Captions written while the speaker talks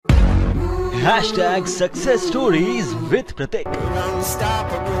Success Stories with Pratik.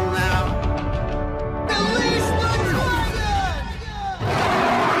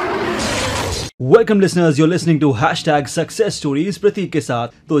 Welcome listeners, you're listening to #Success Stories Prateek के साथ।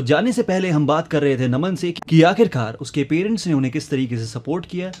 तो जाने से पहले हम बात कर रहे थे नमन से कि आखिरकार उसके पेरेंट्स ने उन्हें किस तरीके से सपोर्ट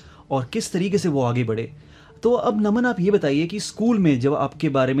किया और किस तरीके से वो आगे बढ़े। तो अब नमन, आप ये बताइए कि स्कूल में जब आपके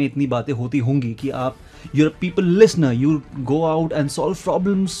बारे में इतनी बातें होती होंगी कि आप you're a people listener, you go out and solve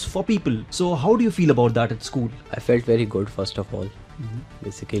problems for people. So how do you feel about that at school? I felt very good first of all.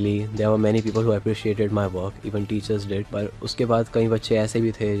 Basically, there were many people who appreciated my work, even teachers did. पर उसके बाद कई बच्चे ऐसे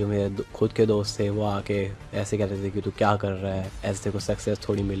भी थे जो मेरे खुद के दोस्त थे, वो आके ऐसे कहते थे कि तू क्या कर रहा है, ऐसे तेरे को सक्सेस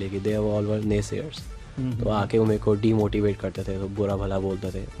थोड़ी मिलेगी। They all were naysayers. तो आके वो मेरे को डीमोटिवेट करते थे, तो बुरा भला बोलते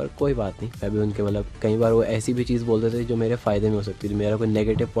थे। पर कोई बात नहीं, मैं भी उनके कई बार वो ऐसी भी चीज़ बोलते थे जो मेरे फ़ायदे में हो सकती थी। मेरा कोई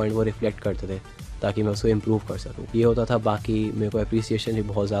नेगेटिव पॉइंट वो रिफ्लेक्ट करते थे ताकि मैं उसको इम्प्रूव कर सकूँ। ये होता था। बाकी मेरे को अप्रिसिएशन भी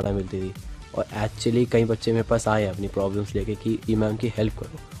बहुत ज़्यादा मिलती थी। और एक्चुअली कई बच्चे मेरे पास आए अपनी प्रॉब्लम्स लेके कि मैं उनकी हेल्प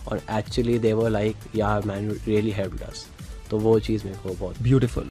करूँ, और एक्चुअली दे वर लाइक यार मैन रियली हेल्प्ड अस। तो वो चीज़ मेरे को बहुत ब्यूटीफुल।